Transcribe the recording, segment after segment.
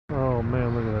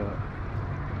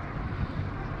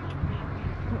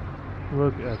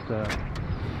Look at that.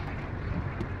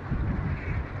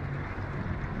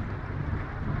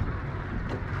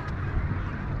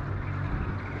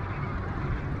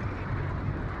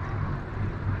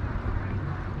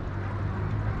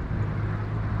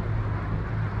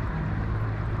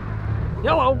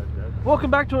 Hello, welcome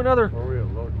back to another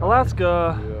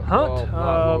Alaska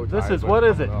hunt. This is, what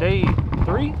is it, day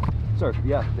 3? Sorry,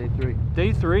 yeah, day 3.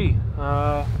 Day 3.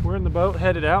 We're in the boat,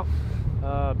 headed out.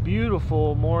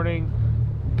 Beautiful morning,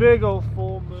 big old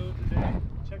full moon today.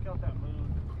 Check out that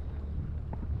moon.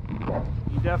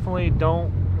 You definitely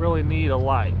don't really need a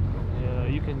light.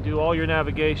 You can do all your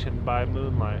navigation by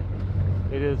moonlight.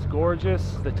 It is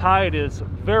gorgeous. The tide is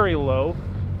very low.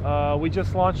 We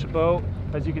just launched a boat,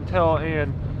 as you can tell,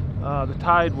 and the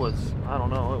tide was, I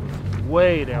don't know, it was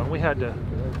way down. We had to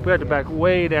back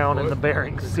way down in the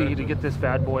Bering Sea to get this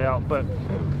bad boy out, but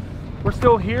we're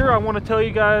still here. I want to tell you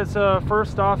guys,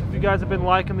 first off, if you guys have been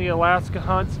liking the Alaska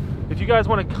hunts, if you guys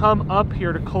want to come up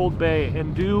here to Cold Bay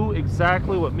and do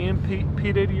exactly what me and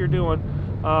P Diddy are doing,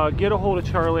 get a hold of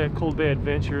Charlie at Cold Bay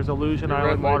Adventures, Aleutian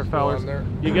Island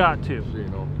Waterfowlers. You got to.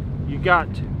 You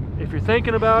got to. If you're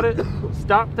thinking about it,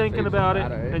 stop thinking about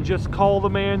it and just call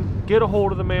the man, get a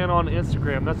hold of the man on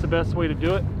Instagram. That's the best way to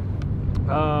do it.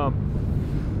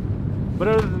 But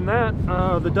other than that,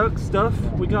 the duck stuff,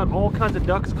 we got all kinds of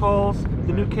ducks calls,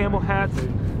 the new camel hats.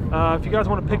 If you guys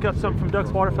want to pick up something from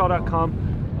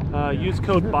duckswaterfowl.com, use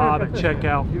code Bob at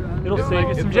checkout. It'll save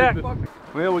you some jack.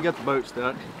 Well, we got the boat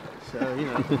stuck, so you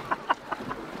know,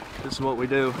 this is what we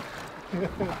do.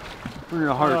 We're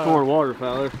a hardcore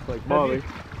waterfowler like Bobby.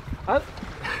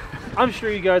 I'm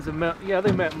sure you guys have met, yeah,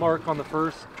 they met Mark on the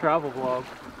first travel vlog.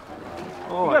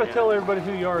 Oh, you gotta tell everybody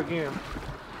who you are again.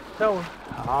 Tell them.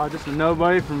 Just a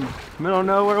nobody from middle of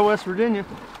nowhere, West Virginia.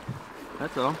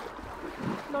 That's all.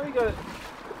 No, you gotta,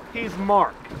 he's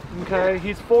Mark, okay?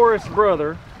 He's Forrest's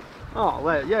brother. Oh,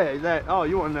 oh,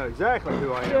 you want to know exactly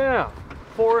who I am? Yeah.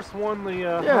 Forrest won the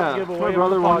hunt giveaway. My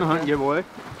brother won the hunt giveaway.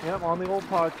 Yep, on the old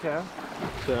podcast.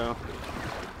 So,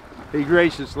 he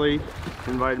graciously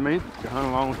invited me to hunt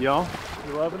along with y'all.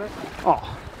 You loving it?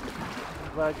 Oh,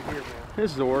 I'm glad you're here, man.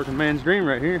 This is a working man's dream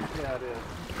right here. Yeah, it is.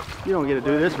 You don't get to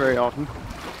do this very often.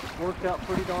 Worked out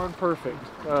pretty darn perfect.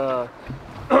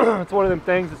 It's one of them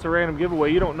things, it's a random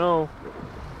giveaway. You don't know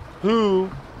who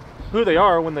they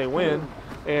are when they win.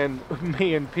 And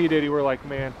me and P Diddy were like,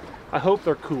 man, I hope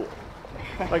they're cool.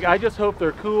 Like, I just hope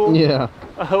they're cool. Yeah.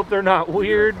 I hope they're not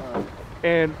weird.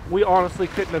 And we honestly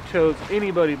couldn't have chose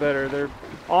anybody better. They're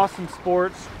awesome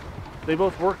sports. They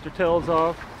both work their tails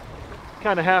off.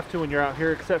 Kind of have to when you're out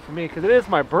here, except for me, because it is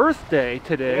my birthday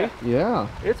today. Yeah.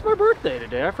 It's my birthday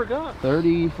today. I forgot.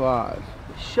 35.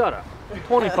 Shut up.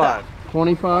 25.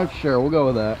 25? Sure, we'll go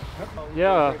with that.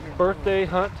 Yeah, birthday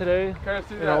hunt today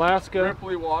in Alaska.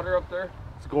 Ripply water up there.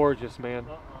 It's gorgeous, man.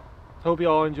 Hope you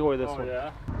all enjoy this one.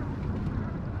 Yeah.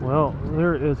 Well,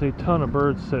 there is a ton of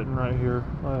birds sitting right here.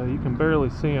 You can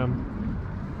barely see them,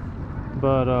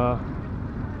 but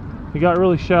it got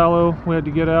really shallow. We had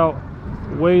to get out,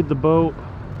 wade the boat,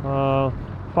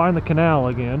 find the canal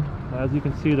again. As you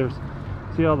can see,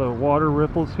 see how the water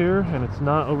ripples here, and it's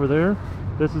not over there.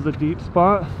 This is a deep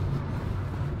spot.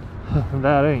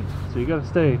 That ain't. So you got to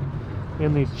stay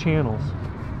in these channels.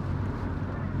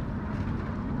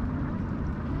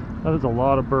 There's a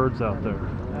lot of birds out there.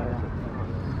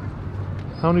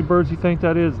 How many birds do you think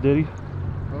that is, Diddy?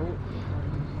 Oh,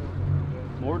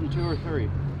 more than 2 or 3.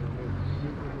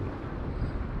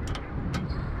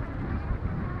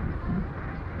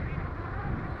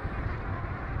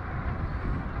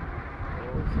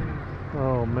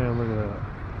 Oh man, look at that.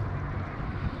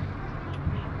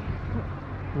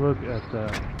 Look at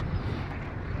that.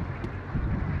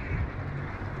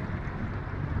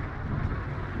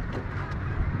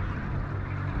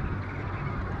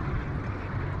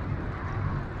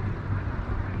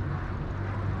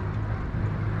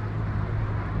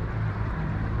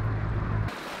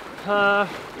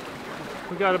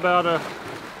 We got about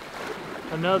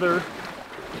another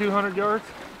 200 yards.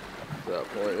 At that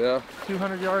point, yeah.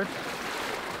 200 yards.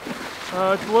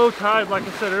 It's low tide, like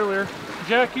I said earlier.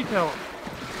 Jack, you tell him.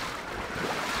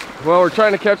 Well, we're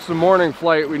trying to catch the morning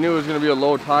flight. We knew it was going to be a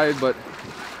low tide, but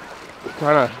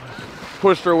kind of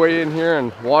pushed our way in here,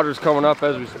 and water's coming up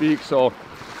as we speak, so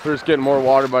we're just getting more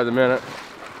water by the minute.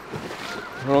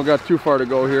 We don't got too far to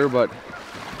go here, but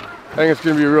I think it's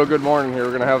going to be a real good morning here. We're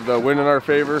going to have the wind in our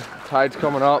favor, tide's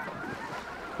coming up,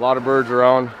 a lot of birds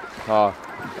around.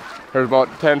 There's about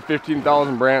 10-15,000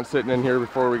 brants sitting in here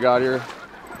before we got here.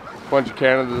 A bunch of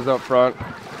Canadas up front.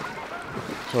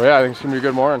 So yeah, I think it's going to be a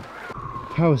good morning.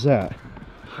 How was that?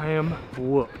 I am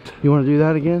whooped. You want to do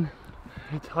that again?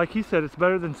 It's like he said, it's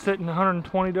better than sitting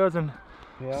 120 dozen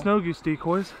snow goose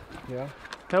decoys. Yeah.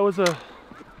 That was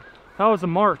a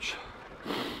march.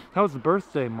 That was the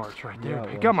birthday march right there.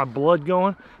 Yeah, It got my blood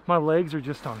going. My legs are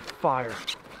just on fire.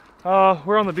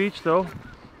 We're on the beach though.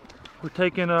 We're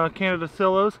taking Canada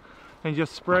Sillos and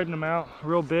just spreading them out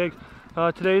real big.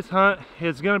 Today's hunt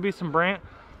is going to be some brant,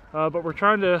 but we're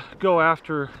trying to go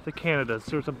after the Canadas.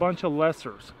 There's a bunch of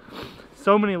lessers.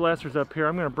 So many lessers up here.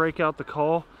 I'm going to break out the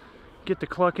call, get to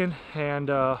clucking, and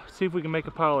see if we can make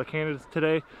a pile of Canadas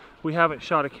today. We haven't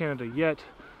shot a Canada yet.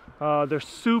 They're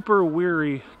super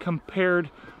weary compared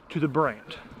to the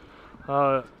brant.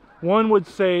 One would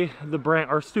say the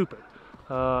brant are stupid.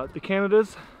 The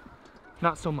Canadas,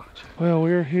 not so much. Well,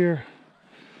 we're here.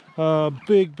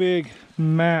 Big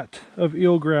mat of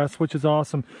eelgrass, which is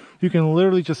awesome. You can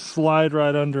literally just slide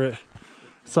right under it.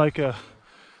 It's like a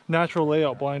natural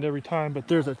layout blind every time, but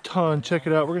there's a ton. Check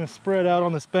it out. We're gonna spread out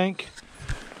on this bank.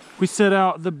 We set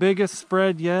out the biggest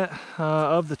spread yet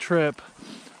of the trip.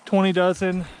 20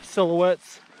 dozen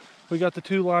silhouettes. We got the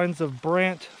 2 lines of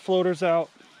brant floaters out,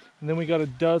 and then we got a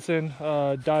dozen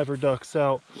diver ducks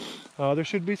out. There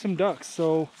should be some ducks,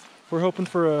 so we're hoping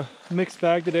for a mixed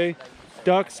bag today.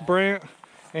 Ducks, brant,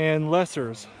 and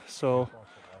lessers. So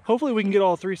hopefully we can get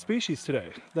all 3 species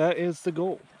today. That is the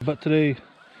goal. But today,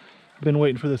 I've been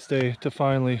waiting for this day to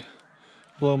finally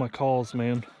blow my calls,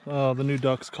 man. The new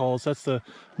ducks calls. That's the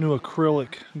new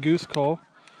acrylic goose call.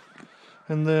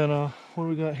 And then what do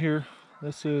we got here?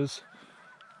 This is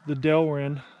the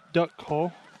Delrin duck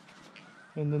call.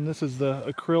 And then this is the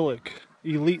acrylic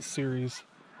Elite Series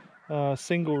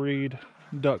single reed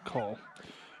duck call.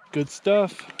 Good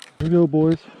stuff. Here we go,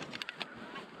 boys.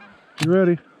 You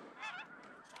ready?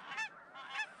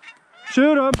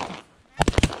 Shoot him!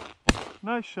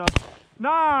 Nice shot.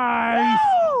 Nice!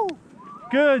 Woo!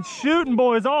 Good shooting,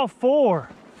 boys, all 4.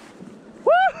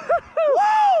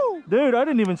 Woo! Dude, I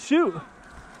didn't even shoot.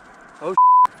 Oh,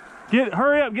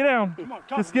 hurry up, get down.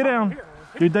 Just get down.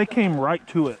 Dude, they came right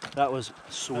to it. that was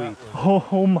sweet.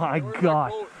 Oh my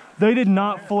God. They did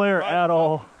not flare at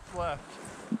all.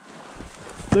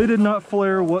 They did not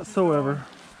flare whatsoever.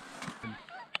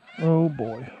 Oh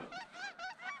boy.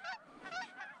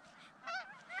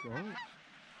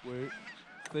 Wait.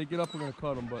 If they get up, we're gonna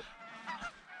cut them, but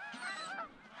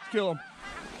kill them.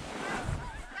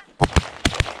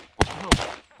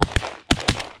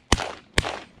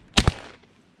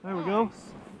 There we go.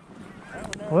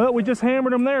 Well, we just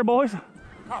hammered them there, boys.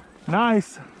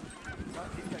 Nice.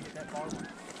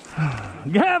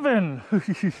 Gavin!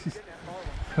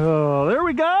 Oh, there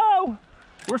we go.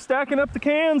 We're stacking up the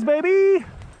cans, baby. You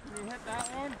hit that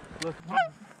one?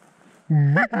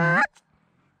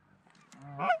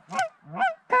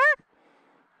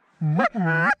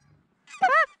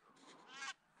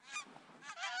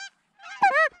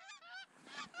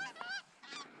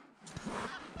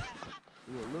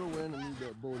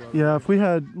 Yeah, if we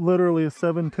had literally a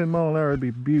 7-10 mile an hour, it'd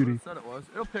be beauty. Said it was.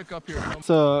 It'll pick up here. It's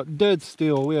dead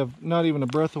still. We have not even a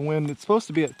breath of wind. It's supposed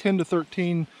to be at 10 to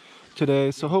 13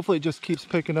 today, so hopefully it just keeps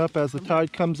picking up as the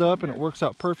tide comes up, and it works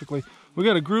out perfectly. We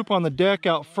got a group on the deck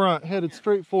out front headed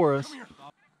straight for us.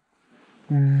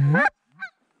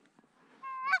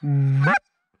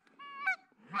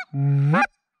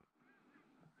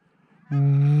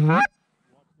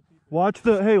 Watch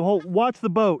the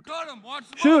boat. Cut him. Watch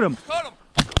the Shoot boat. him. Cut him.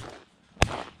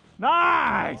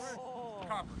 Nice.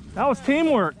 That was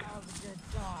teamwork.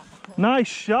 Nice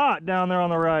shot down there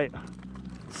on the right.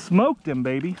 Smoked him,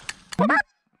 baby. Cut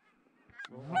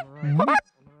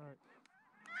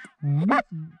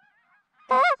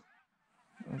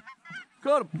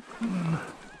him.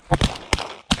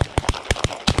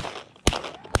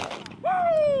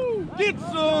 Woo! Get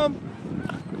some.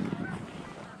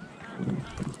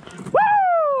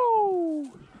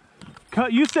 Woo!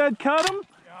 Cut. You said cut him,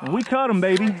 and we cut him,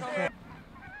 baby.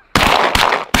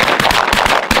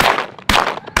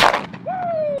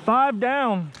 5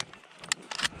 down.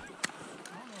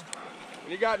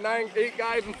 When you got 8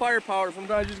 guys in firepower,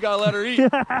 sometimes you just gotta let her eat.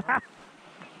 What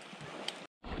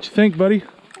you think, buddy?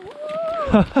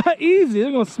 Easy.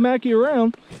 They're gonna smack you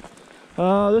around.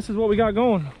 This is what we got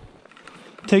going.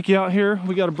 Take you out here.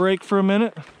 We got a break for a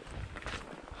minute.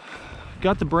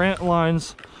 Got the brant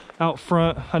lines out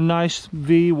front. A nice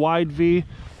V, wide V.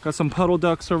 Got some puddle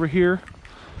ducks over here.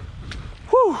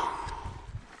 Whew.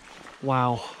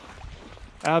 Wow.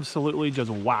 Absolutely just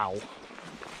wow.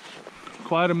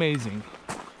 Quite amazing.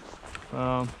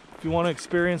 If you want to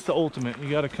experience the ultimate, you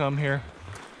got to come here.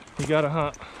 You got to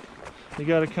hunt. You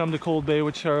got to come to Cold Bay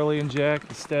with Charlie and Jack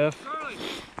and Steph.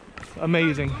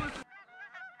 Amazing.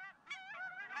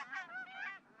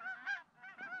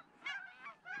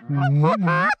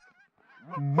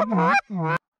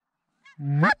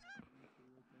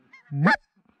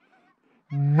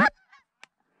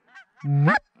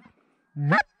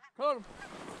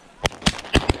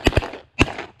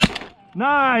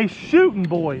 Nice shooting,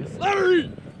 boys.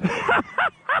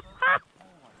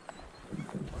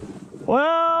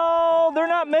 Well, they're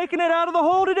not making it out of the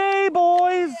hole today,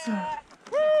 boys.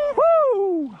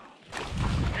 Woo!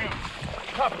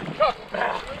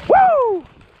 Woo!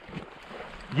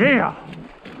 Yeah.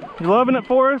 You loving it,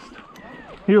 Forrest?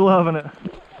 You're loving it.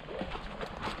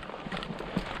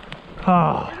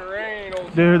 Oh,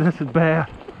 dude, this is bad.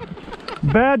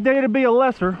 Bad day to be a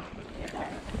lesser.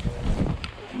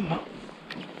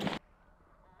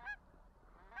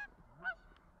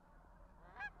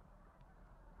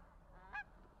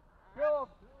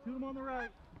 Shoot him on the right.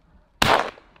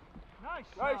 Nice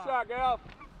shot. Nice shot, Gal.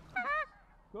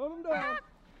 Put him down.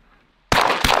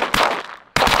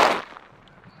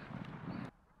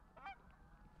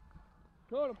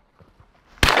 Got him.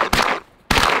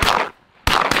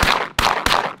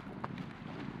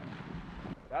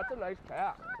 That's a nice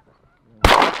pass.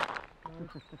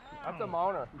 That's a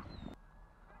mounter.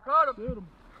 Got him. Shoot him.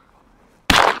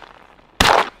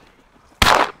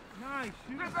 Nice.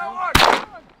 Shoot Get him. that one.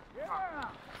 Yeah.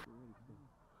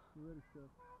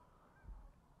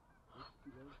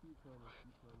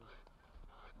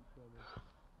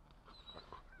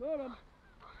 Got him.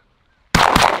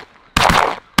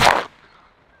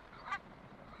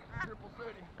 Triple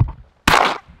city.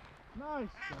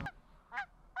 Nice.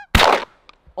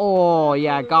 Oh,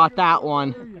 yeah, got that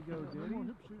one. There you go, Diddy.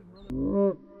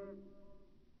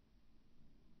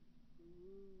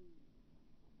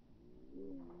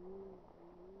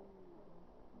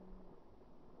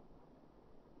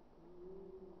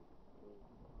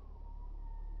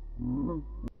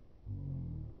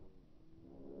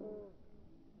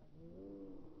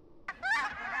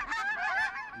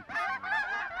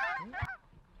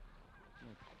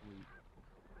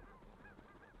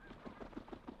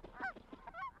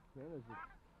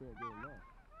 Can't get enough.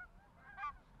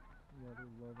 Yeah,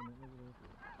 they're loving it. Look at this.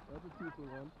 That's a 2 for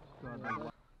 1.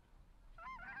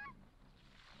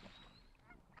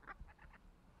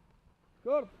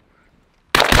 Good.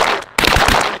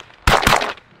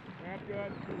 That's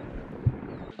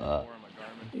good.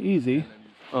 Easy.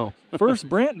 Oh. First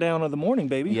Brant down of the morning,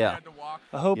 baby. Yeah.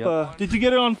 I hope, did you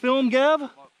get it on film,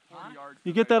 Gav?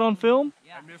 You get that on film?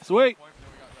 Yeah. Sweet.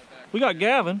 We got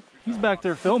Gavin. He's back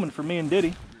there filming for me and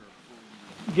Diddy.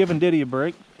 Giving Diddy a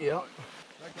break. Yeah.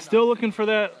 Still looking for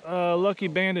that lucky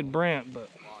banded Brant, but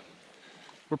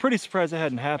we're pretty surprised it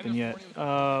hadn't happened yet.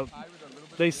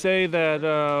 They say that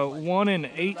 1 in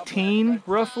 18,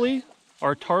 roughly,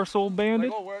 are tarsal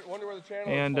banded,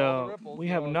 and we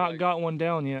have not got one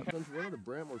down yet. One of the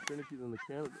Brant more finicky than the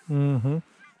Canada. Mm-hmm.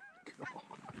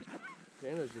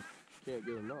 Canada just can't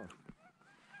get enough.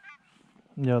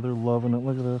 Yeah, they're loving it.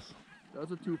 Look at this.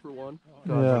 That's a 2 for 1.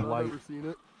 Yeah. I've never seen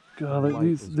it. God,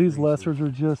 these lessers are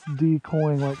just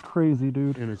decoying like crazy,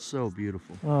 dude. And it's so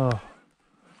beautiful. Oh,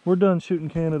 we're done shooting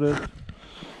Canada.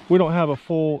 We don't have a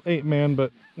full 8-man,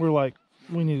 but we're like,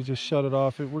 we need to just shut it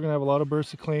off. We're gonna have a lot of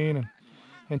birds to clean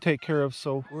and take care of.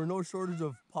 So We're no shortage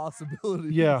of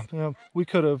possibilities. yeah, we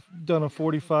could have done a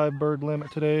 45 bird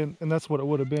limit today, and that's what it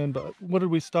would have been. But what did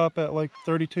we stop at? Like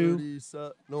 32?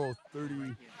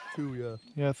 32, yeah.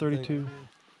 Yeah, 32.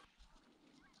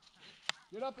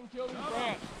 Get up and kill these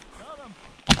Brants.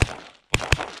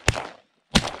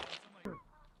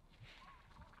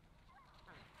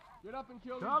 Get up and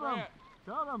kill these Brants.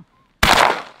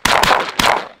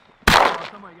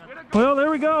 Well, there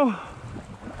we go.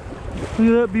 Look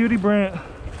at that beauty Brant.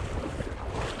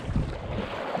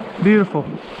 Beautiful.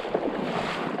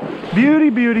 Beauty,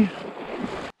 beauty.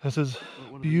 This is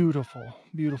beautiful,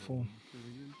 beautiful.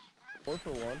 4 for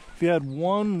 1. If you had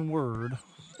one word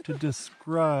to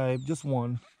describe, just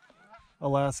one,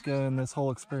 Alaska and this whole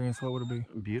experience, what would it be?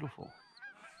 Beautiful.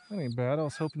 That ain't bad. I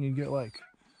was hoping you'd get like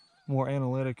more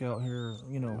analytic out here,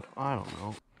 you know. I don't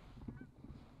know.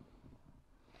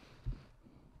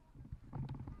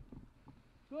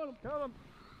 Kill him.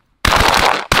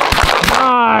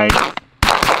 Nice!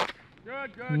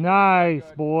 Good, good. Nice,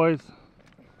 good. boys.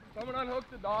 Someone unhook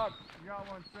the dog. You got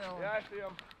one sailing. Yeah, I see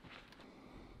him.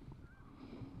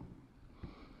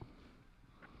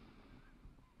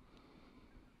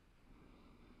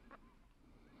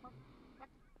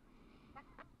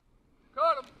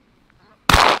 Got him.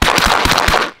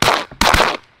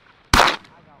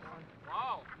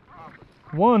 Wow.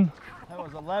 One. That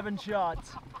was 11 shots,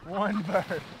 1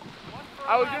 bird.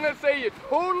 I was gonna say you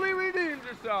totally redeemed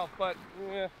yourself, but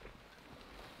yeah.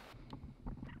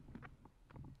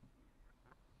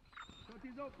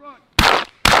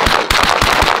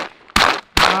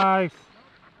 Nice.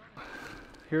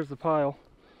 Here's the pile.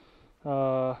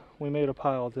 We made a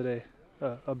pile today,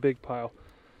 a big pile.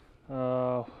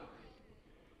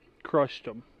 Crushed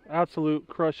them, absolute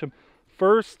crushed them.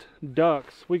 First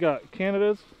ducks, we got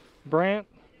Canada's, Brant,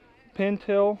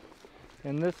 Pintail,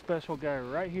 and this special guy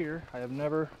right here. I have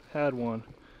never had one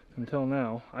until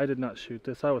now. I did not shoot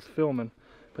this, I was filming.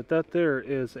 But that there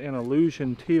is an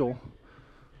Aleutian Teal.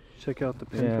 Check out the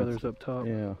pin feathers up top.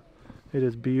 Yeah. It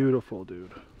is beautiful,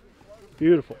 dude.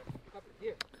 Beautiful.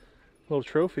 Little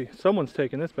trophy. Someone's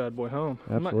taking this bad boy home.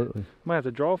 Absolutely. Might have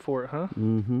to draw for it, huh?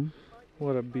 Mm-hmm.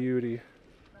 What a beauty.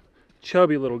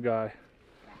 Chubby little guy.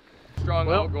 Strong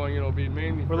Well, outgoing, it'll be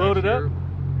mainly we're loaded up.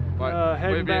 But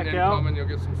Heading back out. You'll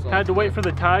get some Had to wait for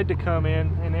the tide to come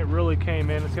in, and it really came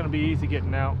in. It's going to be easy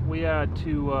getting out. We had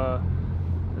to,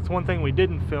 that's one thing we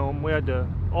didn't film. We had to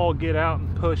all get out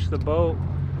and push the boat.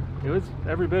 It was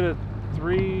every bit of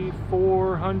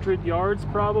 300-400 yards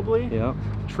probably. Yep.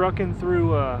 Trucking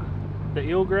through the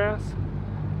eelgrass.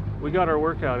 We got our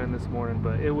workout in this morning,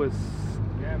 but it was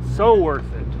so worth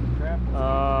it.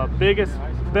 Biggest,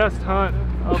 best hunt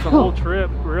of the whole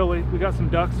trip, really. We got some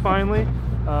ducks finally.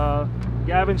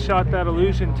 Gavin shot that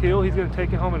Aleutian Teal. He's gonna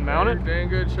take it home and mount it. Dang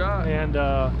good shot. And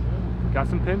got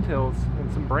some pintails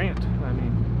and some Brant. I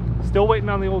mean, still waiting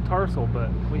on the old tarsal,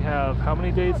 but we have how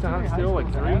many days to hunt still?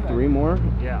 Like 3? 3 more.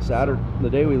 Yeah. Saturday, the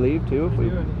day we leave too, if we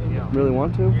really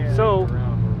want to. So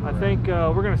I think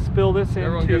we're gonna spill this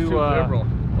Everyone gets into too liberal.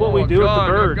 what we do with the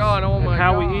birds, Oh and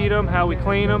how God. we eat them, how we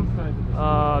clean them.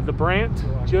 The Brant,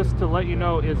 just to let you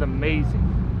know, is amazing.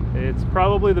 It's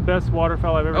probably the best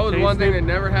waterfowl I've ever tasted. That was one thing that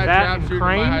never had That trap and shooting in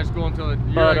crane, my high school until the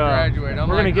year but, I graduated. I'm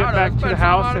we're like, gonna get back to the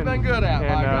house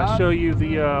and show you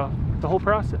the whole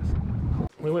process.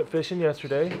 We went fishing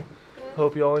yesterday.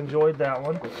 Hope you all enjoyed that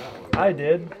one. I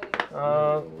did.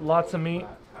 Lots of meat,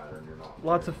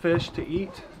 lots of fish to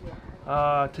eat.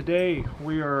 Today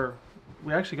we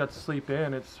actually got to sleep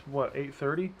in. It's what,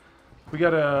 8:30? We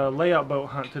got a layout boat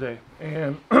hunt today,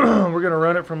 and we're gonna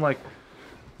run it from like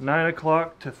 9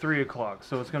 o'clock to 3 o'clock.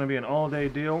 So it's gonna be an all-day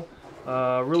deal.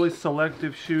 Really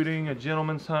selective shooting, a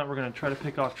gentleman's hunt. We're gonna try to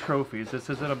pick off trophies.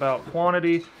 This isn't about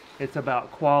quantity, it's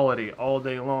about quality all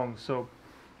day long. So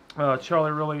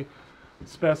Charlie really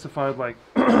specified like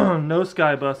no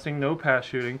sky busting, no pass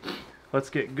shooting. Let's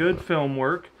get good film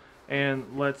work and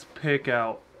let's pick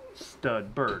out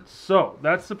stud birds. So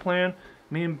that's the plan.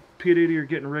 Me and Pete Edie are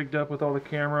getting rigged up with all the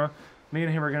camera. Me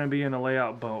and him are going to be in a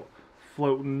layout boat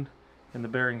floating in the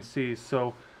Bering Sea.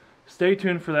 So stay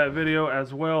tuned for that video,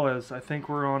 as well as I think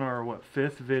we're on our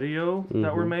 5th video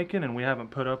that we're making, and we haven't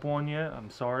put up one yet. I'm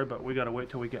sorry, but we got to wait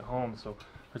till we get home. So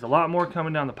there's a lot more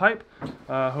coming down the pipe.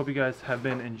 Hope you guys have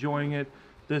been enjoying it.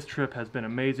 This trip has been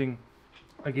amazing.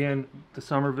 Again, the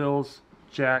Somervilles,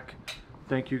 Jack,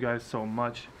 thank you guys so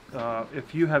much.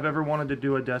 If you have ever wanted to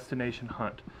do a destination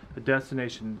hunt, a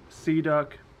destination sea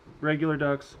duck, regular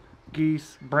ducks,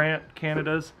 geese, Brant,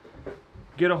 Canadas,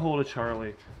 get a hold of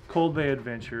Charlie. Cold Bay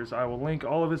Adventures. I will link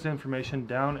all of his information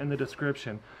down in the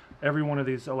description, every one of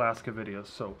these Alaska videos.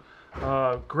 So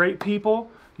great people.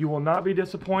 You will not be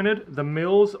disappointed. The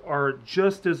meals are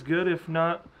just as good, if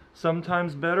not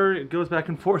sometimes better. It goes back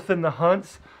and forth in the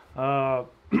hunts.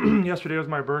 Yesterday was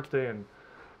my birthday, and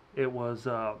it was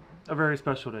a very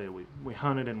special day. We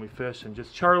hunted and we fished, and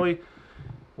just Charlie,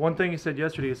 one thing he said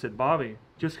yesterday, he said, Bobby,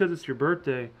 just because it's your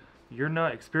birthday, you're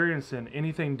not experiencing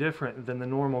anything different than the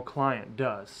normal client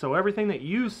does. So everything that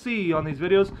you see on these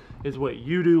videos is what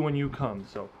you do when you come.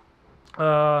 So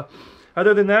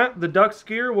other than that, the duck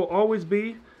skier will always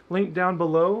be linked down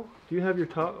below. Do you have your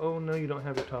top? Oh no, you don't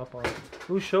have your top on.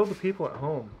 Ooh, show the people at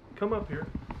home. Come up here.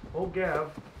 Old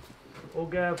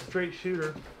Gav, straight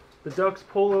shooter. The ducks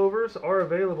pullovers are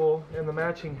available in the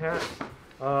matching hats.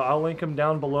 I'll link them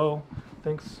down below.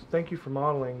 Thank you for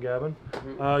modeling, Gavin.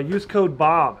 Use code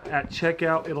BOB at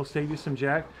checkout. It'll save you some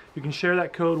jack. You can share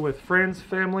that code with friends,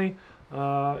 family,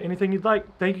 anything you'd like.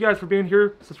 Thank you guys for being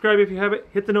here. Subscribe if you haven't.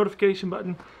 Hit the notification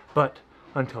button. But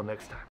until next time.